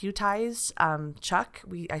deputized Chuck.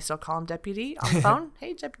 I still call him deputy on the phone.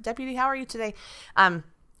 Hey, deputy, how are you today?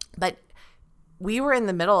 But we were in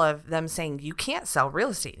the middle of them saying, you can't sell real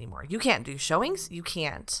estate anymore. You can't do showings. You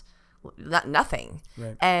can't, nothing.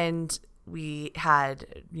 Right. And we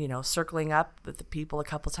had, circling up with the people a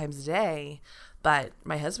couple times a day. But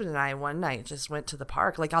my husband and I one night just went to the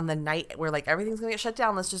park, like on the night where like everything's going to get shut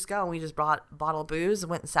down. Let's just go. And we just brought a bottle of booze and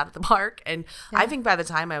went and sat at the park. And I think by the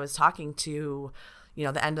time I was talking to,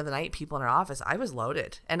 the end of the night, people in our office, I was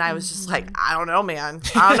loaded. And I was just like, I don't know, man.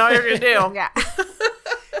 I don't know what you're going to do. Yeah.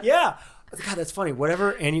 Yeah. God, that's funny.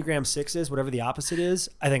 Whatever Enneagram 6 is, whatever the opposite is,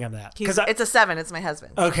 I think I'm that. It's a 7. It's my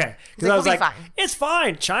husband. Okay. Because I was like, it's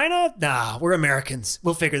fine. China? Nah, we're Americans.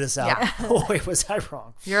 We'll figure this out. Yeah. Oh, wait, was I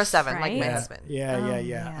wrong? You're a 7, right? like my husband. Yeah.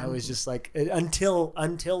 Man. I was just like, until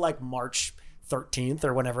like March 13th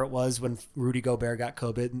or whenever it was, when Rudy Gobert got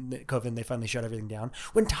COVID and they finally shut everything down.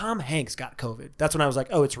 When Tom Hanks got COVID, that's when I was like,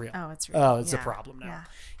 oh, it's real. Oh, it's real. Oh, it's a problem now.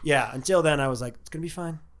 Yeah. Until then, I was like, it's going to be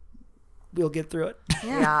fine. We'll get through it.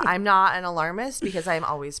 Yeah, I'm not an alarmist because I'm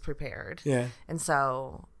always prepared. Yeah. And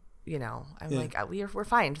so, I'm like, we're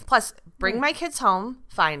fine. Plus, bring my kids home,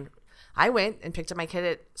 fine. I went and picked up my kid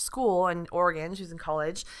at school in Oregon. She was in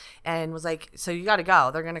college, and was like, so you got to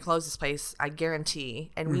go. They're going to close this place, I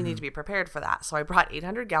guarantee, and we need to be prepared for that. So I brought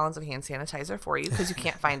 800 gallons of hand sanitizer for you, because you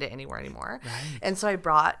can't find it anywhere anymore. Right. And so I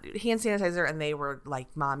brought hand sanitizer, and they were like,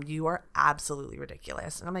 Mom, you are absolutely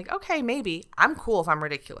ridiculous. And I'm like, okay, maybe. I'm cool if I'm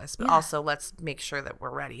ridiculous, but also let's make sure that we're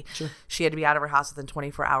ready. Sure. She had to be out of her house within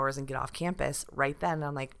 24 hours and get off campus right then. And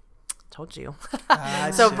I'm like, told you.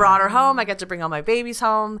 So brought her home. I got to bring all my babies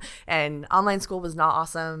home, and online school was not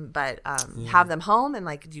awesome, but have them home and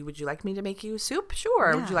like, would you like me to make you soup?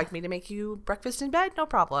 Sure. Would you like me to make you breakfast in bed? No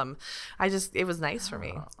problem. It was nice for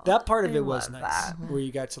me. That part of it was nice, where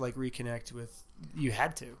you got to like reconnect with,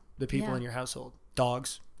 the people in your household,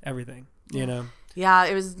 dogs, everything, Yeah,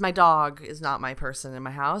 it was, my dog is not my person in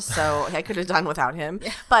my house, so I could have done without him.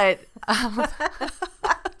 But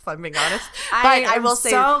if I'm being honest, but I will say,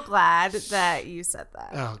 so glad that you said that.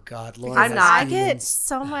 Oh God, Lord, I get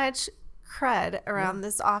so much cred around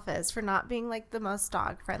this office for not being like the most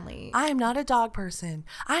dog friendly. I am not a dog person.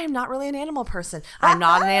 I am not really an animal person. I'm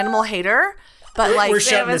not an animal hater. But like, we're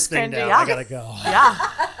shutting this thing down. I gotta go. Yeah.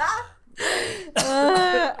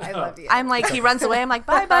 I love you. I'm like, he runs away. I'm like,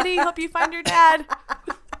 bye, buddy. Hope you find your dad.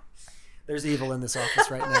 There's evil in this office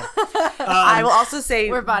right now. I will also say,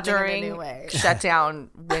 we're during shutdown,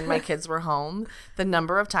 when my kids were home, the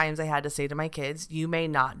number of times I had to say to my kids, you may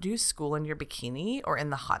not do school in your bikini or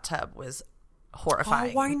in the hot tub, was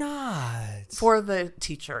horrifying. Oh, why not? For the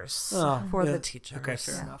teachers. For the teachers. Okay,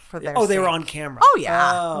 fair enough. For their they were sake. on camera. Oh,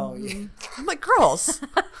 yeah. Oh, yeah. I'm like, girls.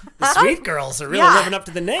 The sweet girls are really living up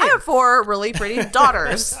to the name. I have 4 really pretty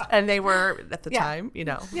daughters, and they were, at the time,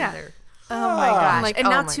 Yeah. Oh my gosh. I'm like, and oh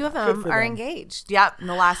now my 2 of God. them Good for are them. engaged. Yep,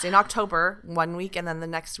 in October, 1 week, and then the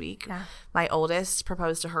next week, Yeah. my oldest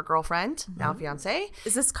proposed to her girlfriend, now fiance.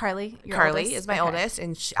 Is this Carly? Your Carly oldest? is my Okay. oldest,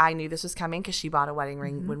 and I knew this was coming because she bought a wedding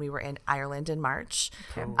ring when we were in Ireland in March.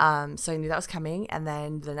 Okay. So I knew that was coming. And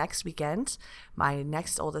then the next weekend, my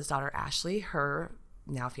next oldest daughter, Ashley, her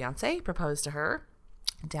now fiance, proposed to her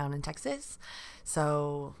down in Texas.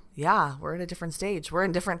 So yeah, we're at a different stage. We're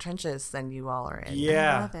in different trenches than you all are in. I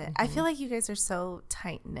Yeah. love it. I feel like you guys are so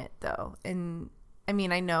tight knit though. And I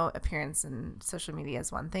mean, I know appearance and social media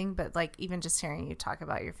is one thing, but like even just hearing you talk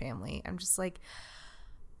about your family, I'm just like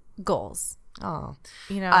goals. Oh,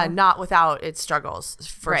 You know, not without its struggles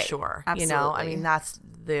for Right. sure. You know, I Absolutely. mean, that's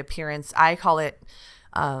the appearance. I call it,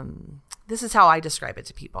 this is how I describe it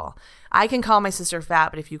to people. I can call my sister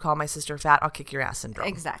fat, but if you call my sister fat, I'll kick your ass syndrome.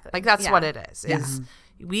 Exactly. Like that's Yeah. what it is.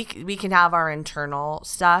 We can have our internal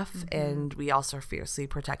stuff, and we also are fiercely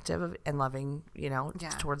protective and loving, you know, Yeah.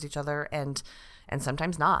 towards each other, and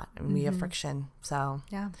sometimes not. I mean, we have friction. So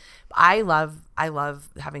yeah. I love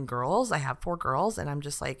having girls. I have 4 girls, and I'm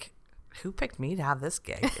just like, who picked me to have this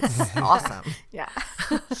gig? It's awesome. Yeah.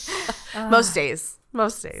 Most days.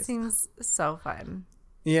 Seems so fun.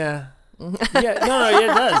 Yeah. Yeah. No, it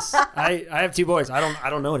does. I have 2 boys. I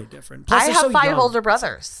don't know any different. Plus, I they're have so 5 young. older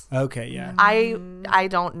brothers. Okay. Yeah. I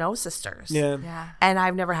don't know sisters. Yeah. Yeah. And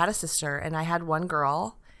I've never had a sister, and I had one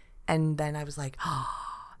girl, and then I was like, oh,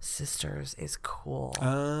 sisters is cool.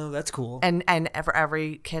 Oh, that's cool. And for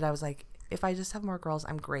every kid, I was like, if I just have more girls,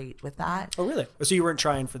 I'm great with that. Oh, really? So you weren't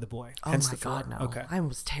trying for the boy? Oh hence my the 4. God, no. Okay. I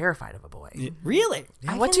was terrified of a boy. Really?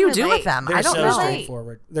 Yeah, I what can do you do relate. with them? They're I don't so know.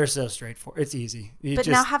 straightforward. They're so straightforward. It's easy. You But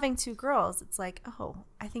just, now having 2 girls, it's like, oh,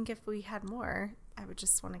 I think if we had more, I would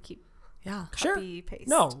just want to keep Yeah. sure. copy paste.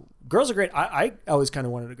 No, girls are great. I always kind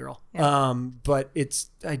of wanted a girl. Yeah. But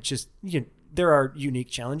there are unique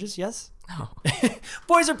challenges. Yes.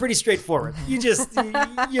 Boys are pretty straightforward. You just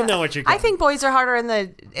you know what you're getting. I think boys are harder in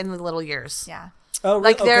the little years. Yeah. oh, really?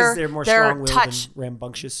 like Oh, 'cause they're- they're more they're strong-willed touch- and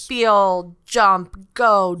rambunctious. Feel, jump,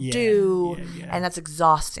 go, Yeah, do, yeah. and that's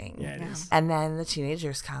exhausting. Yeah, it is. And then the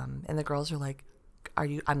teenagers come, and the girls are like, "Are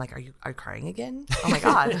you?" I'm like, "Are you crying again? Oh my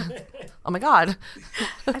god! Oh my god!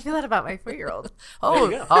 I feel that about my 4-year-old.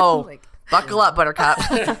 Oh, Like- buckle up, Buttercup."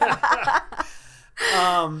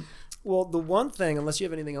 Well, the one thing, unless you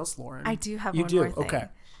have anything else, Lauren, I do have you one do. more thing. Okay.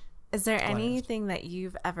 Is there ahead. anything that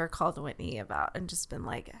you've ever called Whitney about and just been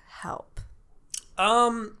like, help?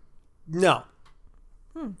 No.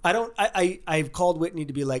 I don't. I've called Whitney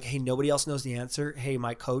to be like, hey, nobody else knows the answer. Hey,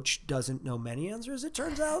 my coach doesn't know many answers, it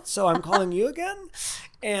turns out. So I'm calling you again.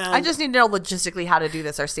 And I just need to know logistically how to do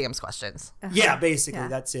this. Are Sam's questions? yeah, basically Yeah.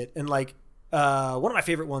 that's it. And like, one of my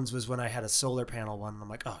favorite ones was when I had a solar panel one. And I'm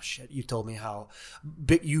like, oh shit, you told me how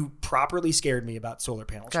big you properly scared me about solar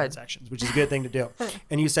panel transactions, which is a good thing to do.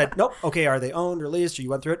 And you said, nope. Okay. Are they owned or leased? Or you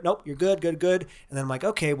went through it? Nope. You're good. And then I'm like,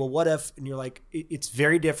 okay, well, what if, and you're like, it's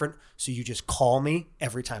very different. So you just call me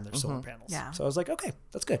every time there's solar panels. Yeah. So I was like, okay,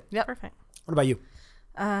 that's good. Yep. Perfect. What about you?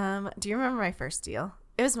 Do you remember my first deal?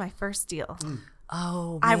 It was my first deal.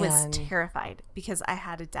 Oh, I was man. terrified because I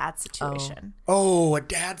had a dad situation. Oh, a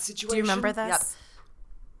dad situation. Do you remember this?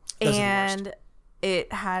 Those are the And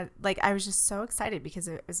it had, like, I was just so excited because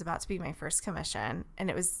it was about to be my first commission. And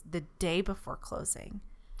it was the day before closing.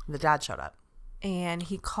 The dad showed up. And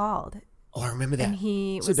he called Oh, I remember that. and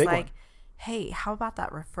he It's a was big like, one. hey, how about that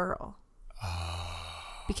referral?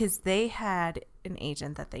 Because they had an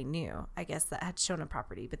agent that they knew, I guess, that had shown a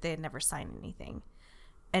property, but they had never signed anything.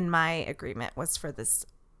 And my agreement was for this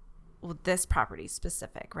property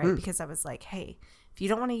specific, right? Because I was like, hey, if you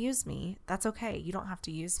don't want to use me, that's okay. You don't have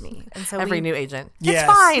to use me. And so Every new agent. Yes,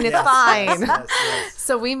 It's fine. yes, It's fine. yes.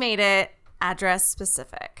 So we made it address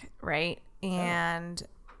specific, right? And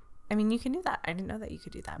I mean, you can do that. I didn't know that you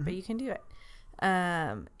could do that, but you can do it.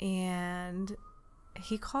 And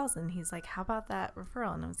he calls and he's like, how about that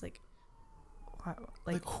referral? And I was like, what?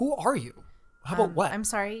 Like, who are you? How about what? I'm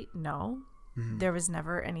sorry. No, there was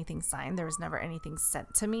never anything signed. There was never anything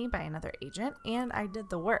sent to me by another agent. And I did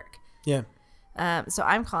the work. Yeah. So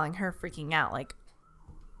I'm calling her freaking out. Like,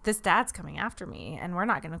 this dad's coming after me and we're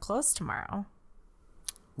not going to close tomorrow.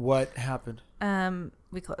 What happened?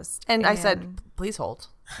 We closed. And I said, please hold.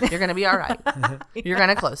 You're going to be all right. You're going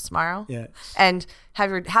to close tomorrow. Yeah. And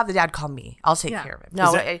have the dad call me. I'll take Yeah. care of it.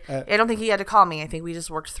 No, that, I don't think he had to call me. I think we just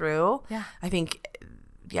worked through. Yeah. I think,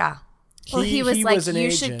 yeah. Well, he was like, an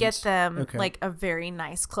you should agent. get them Okay. like a very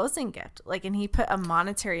nice closing gift. Like, and he put a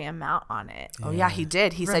monetary amount on it. Oh, yeah, he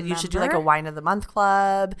did. He said you should do like a Remember? wine of the month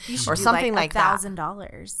club or Do, something like that.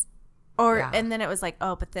 $1,000. Or, Yeah. and then it was like,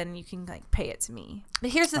 oh, but then you can like pay it to me.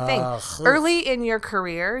 But here's the thing. Ugh. Early in your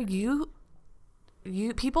career, you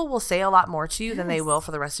people will say a lot more to you than they will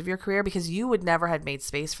for the rest of your career, because you would never have made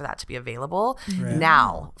space for that to be available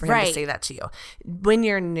now for him to say that to you. When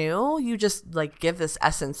you're new, you just like give this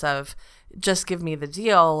essence of just give me the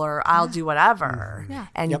deal or I'll do whatever. Yeah.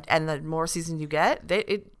 And the more seasoned you get,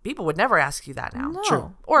 people would never ask you that now. No.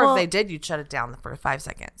 True. Or if they did, you'd shut it down for 5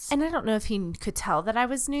 seconds. And I don't know if he could tell that I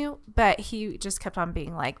was new, but he just kept on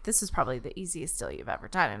being like, this is probably the easiest deal you've ever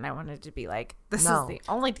done. And I wanted to be like, this is the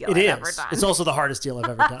only deal I've ever done. It's also the hardest deal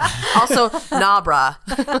I've ever done. Also, nah, bruh.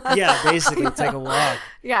 Yeah, basically, take a walk.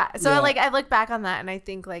 Yeah. So I look back on that and I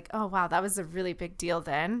think like, oh, wow, that was a really big deal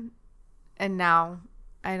then. And now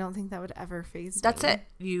I don't think that would ever faze me. That's it.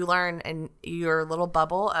 You learn, and your little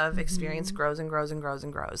bubble of experience grows and grows and grows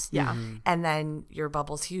and grows. Yeah. And then your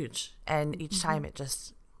bubble's huge. And each time it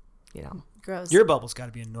just, grows. Your bubble's got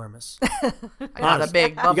to be enormous. I got a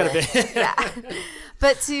big bubble. Yeah.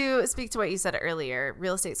 But to speak to what you said earlier,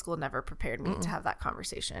 real estate school never prepared me to have that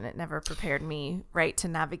conversation. It never prepared me, to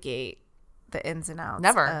navigate the ins and outs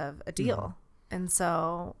of a deal. And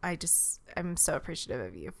so I'm so appreciative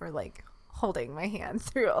of you for like holding my hand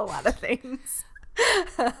through a lot of things.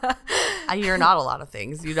 You're not a lot of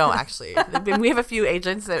things. You don't actually. We have a few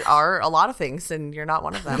agents that are a lot of things, and you're not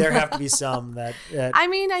one of them. There have to be some that I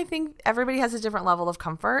mean, I think everybody has a different level of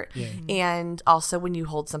comfort. Yeah. And also when you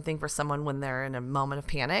hold something for someone when they're in a moment of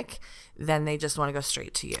panic, then they just want to go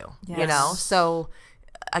straight to you. Yes. So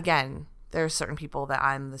again, there are certain people that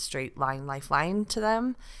I'm the straight line lifeline to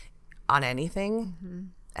them on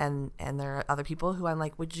anything. And there are other people who I'm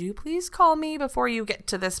like, would you please call me before you get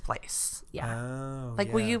to this place? Yeah. Oh,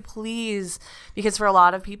 will you please? Because for a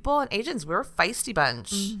lot of people and agents, we're a feisty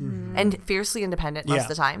bunch and fiercely independent most of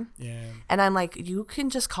the time. Yeah. And I'm like, you can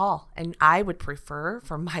just call. And I would prefer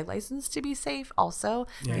for my license to be safe also.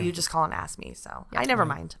 That you just call and ask me. So I never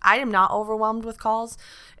mind. I am not overwhelmed with calls.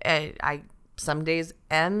 I some days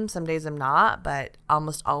am, some days I'm not, but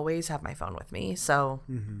almost always have my phone with me. So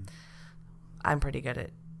I'm pretty good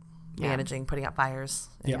at managing, putting out fires.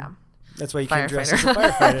 Yeah. That's why you came dressed as a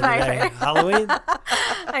firefighter today. Halloween.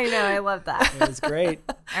 I know. I love that. It was great.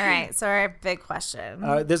 All right. So our big question.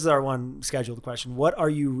 This is our one scheduled question. What are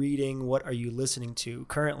you reading? What are you listening to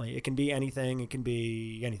currently? It can be anything. It can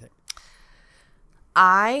be anything.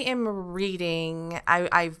 I am reading.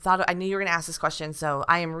 I knew you were going to ask this question. So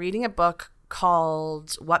I am reading a book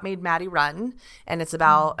called What Made Maddie Run. And it's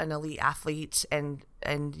about an elite athlete and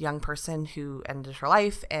young person who ended her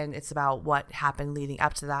life, and it's about what happened leading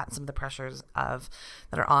up to that and some of the pressures that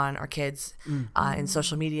are on our kids in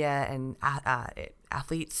social media and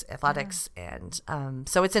athletics, and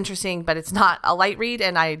so it's interesting, but it's not a light read,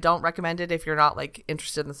 and I don't recommend it if you're not like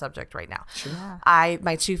interested in the subject right now. Sure. Yeah.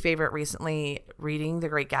 My two favorite recently, reading The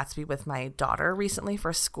Great Gatsby with my daughter recently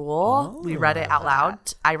for school. We read it out loud.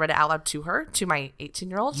 I read it out loud to her, to my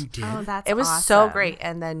 18-year-old. You did? Oh, that's It was awesome. so great.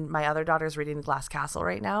 And then my other daughter's reading The Glass Castle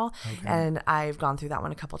right now. Okay. And I've gone through that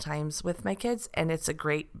one a couple times with my kids, and it's a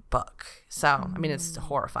great book. So, I mean, it's a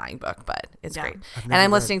horrifying book, but it's great. And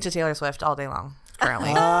I'm listening to Taylor Swift all day long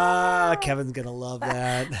currently. Kevin's going to love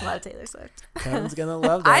that. Love Taylor Swift. Kevin's going to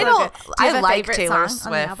love that. I like Taylor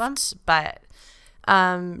Swift, but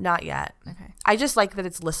not yet. Okay. I just like that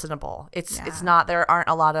it's listenable. It's not, there aren't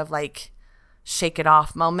a lot of like shake it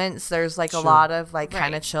off moments. There's like a lot of like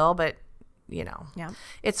kind of chill, but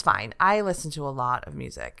it's fine. I listen to a lot of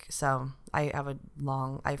music, so I have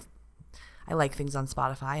I like things on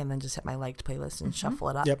Spotify and then just hit my liked playlist and shuffle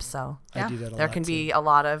it up. Yep. So I do that a lot. There can be a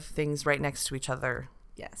lot of things right next to each other.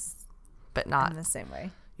 Yes. But not in the same way.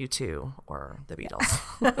 U2 or the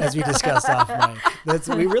Beatles. As we discussed off mic.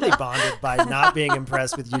 We really bonded by not being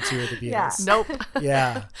impressed with U2 or the Beatles. Yeah. Nope.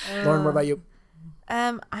 Yeah. Lauren, what about you?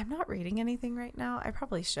 I'm not reading anything right now. I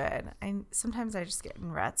probably should. Sometimes I just get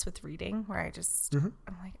in ruts with reading where I just I'm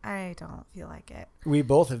like, I don't feel like it. We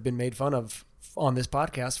both have been made fun of on this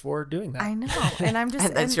podcast for doing that. I know, and I'm just.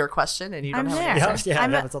 And that's your question, and you don't have an there. answer. Yeah,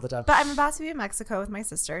 it happens all the time. But I'm about to be in Mexico with my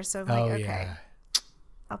sister, so I'm like, okay, yeah.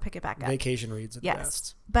 I'll pick it back up. Vacation reads at the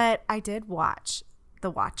best. But I did watch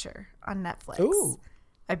The Watcher on Netflix. Ooh.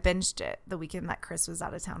 I binged it the weekend that Chris was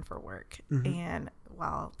out of town for work, and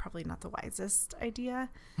while probably not the wisest idea,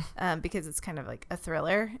 because it's kind of like a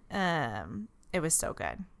thriller, it was so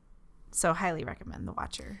good. So highly recommend The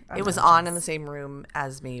Watcher. It was on in the same room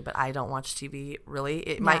as me, but I don't watch TV really.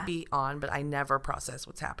 It might be on, but I never process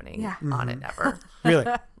what's happening on it ever. Really?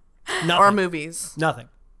 Nothing. Or movies. Nothing.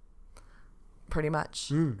 Pretty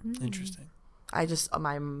much. Interesting. I just,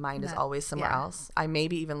 my mind is always somewhere yeah. else. I may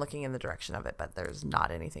be even looking in the direction of it, but there's not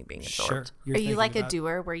anything being absorbed. Sure. You're Are you thinking like a about-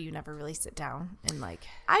 doer where you never really sit down and like?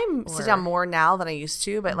 I'm sit down more now than I used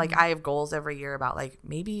to, but like Mm-hmm. I have goals every year about like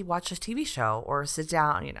maybe watch a TV show or sit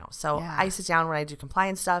down, you know. So Yeah. I sit down when I do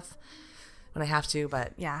compliance stuff when I have to,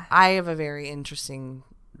 but Yeah. I have a very interesting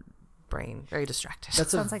brain, very distracted.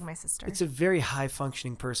 That's Sounds like my sister. It's a very high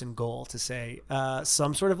functioning person goal to say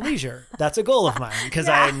some sort of leisure. That's a goal of mine because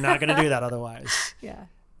I'm not going to do that otherwise. yeah.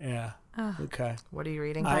 Yeah. Okay. What are you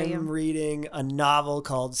reading? I'm reading a novel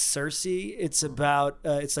called Circe. It's about,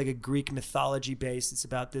 it's like a Greek mythology based. It's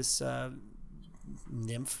about this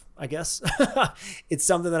nymph, I guess. It's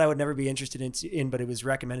something that I would never be interested in, but it was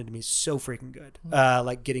recommended to me so freaking good.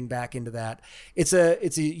 Like getting back into that. It's a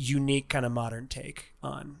unique kind of modern take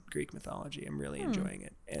on Greek mythology. I'm really enjoying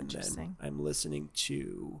it. And then Interesting. I'm listening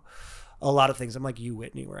to a lot of things. I'm like you,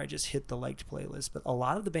 Whitney, where I just hit the liked playlist, but a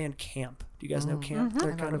lot of the band Camp. Do you guys know Camp?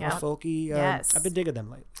 They're kind of a folky. Yes. I've been digging them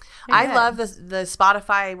lately. I love the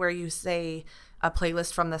Spotify where you say a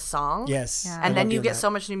playlist from the song. Yes. Yeah. I And love then you doing get that. so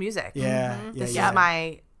much new music. Yeah. This yeah. is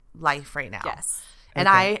my life right now. Yes. And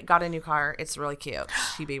Okay. I got a new car. It's really cute.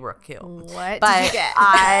 She be real cute. What But did you get?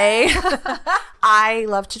 I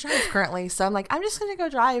love to drive currently. So I'm like, I'm just going to go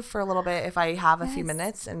drive for a little bit if I have a few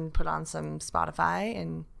minutes and put on some Spotify.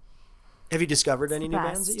 And Have you discovered any new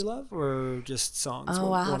best. bands that you love, or just songs?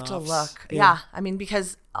 I'll have to one-offs? look. Yeah. I mean,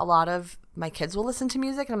 because a lot of my kids will listen to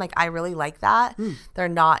music and I'm like, I really like that. They're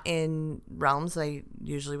not in realms that I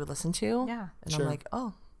usually would listen to. Yeah. And Sure. I'm like,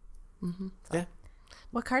 oh, Yeah.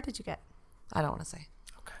 What car did you get? I don't want to say.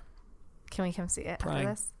 Can we come see it Prying. after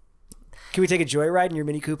this? Can we take a joyride in your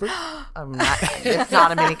Mini Cooper? It's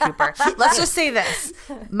not a Mini Cooper. Let's just say this.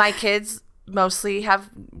 My kids mostly have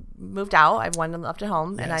moved out. I've one left at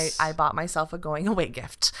home. Yes. And I bought myself a going away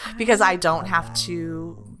gift because I don't have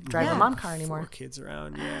to drive a mom car anymore. 4 kids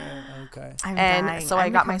around. Yeah. Okay. I'm And dying. so I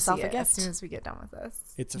I'm got gonna come myself see a it gift. as soon as we get done with this.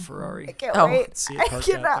 It's a Ferrari. Can't Oh. wait. See I it parked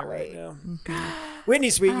out cannot there wait. right now. Whitney,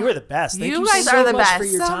 sweet, you are the best. Thank You you guys so are the much for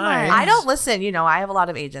best. your So time. much. I don't listen. You know, I have a lot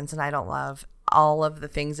of agents and I don't love all of the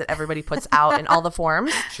things that everybody puts out in all the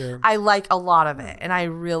forms. Sure. I like a lot of it. And I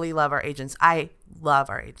really love our agents. I love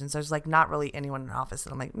our agents. There's like not really anyone in the office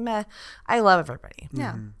that I'm like, meh. I love everybody.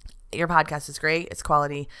 Yeah. Your podcast is great. It's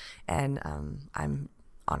quality. And I'm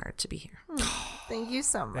honored to be here. Thank you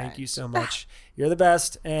so much. Thank you so much. You're the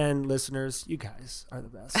best. And listeners, you guys are the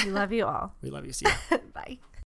best. We love you all. We love you. See you. Bye.